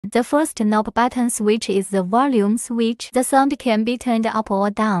The first knob button switch is the volume switch. The sound can be turned up or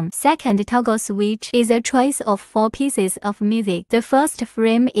down. Second toggle switch is a choice of 4 pieces of music. The first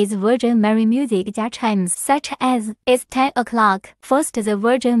frame is Virgin Mary music + chimes, such as "It's 10 o'clock." First the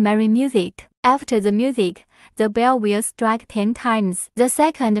Virgin Mary music. After the music, the bell will strike 10 times. The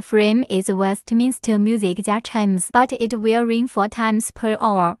second frame is Westminster music + chimes, but it will ring 4 times per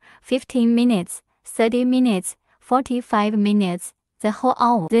hour, 15 minutes, 30 minutes, 45 minutes, the whole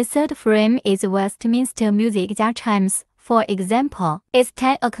hour. The third frame is Westminster music + chimes. For example, "It's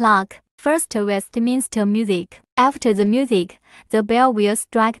 10 o'clock." First Westminster music. After the music, the bell will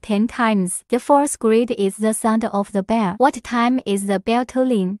strike 10 times. The fourth grid is the sound of the bell. What time is the bell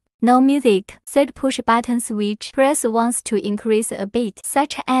tolling? No music. Third push button switch. Press once to increase a bit,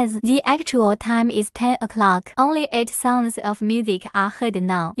 such as "The actual time is 10 o'clock. Only 8 sounds of music are heard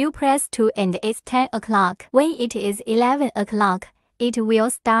now." You press 2 and it's 10 o'clock. When it is 11 o'clock, it will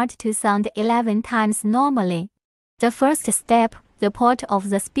start to sound 11 times normally. The first step, the port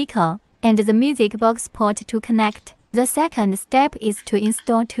of the speaker and the music box port to connect. The second step is to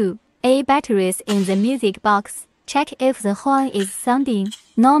install 2A batteries in the music box. Check if the horn is sounding.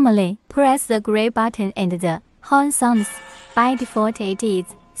 Normally, press the gray button and the horn sounds. By default it is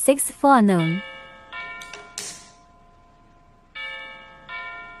 6 forenoon.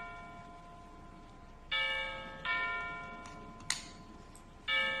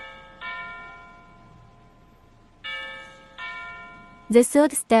 The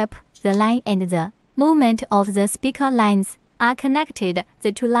third step, the line and the movement of the speaker lines are connected.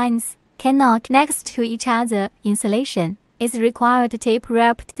 The 2 lines cannot next to each other. Installation is required tape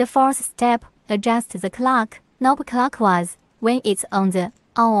wrapped. The fourth step, adjust the clock knob clockwise. When it's on the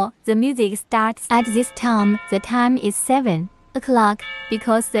hour, the music starts at this time. The time is 7 o'clock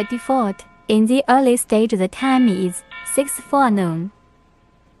because the default. In the early stage the time is 6 forenoon.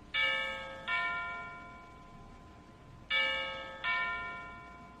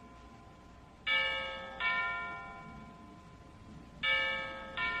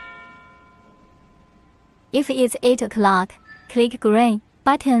 If it's 8 o'clock, click green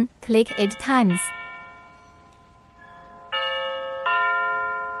button, click 8 times.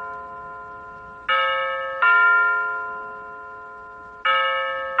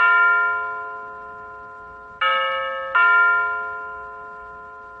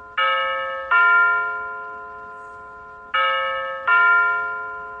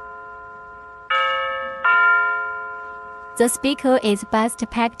 The speaker is best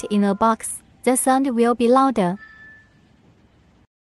packed in a box. The sound will be louder.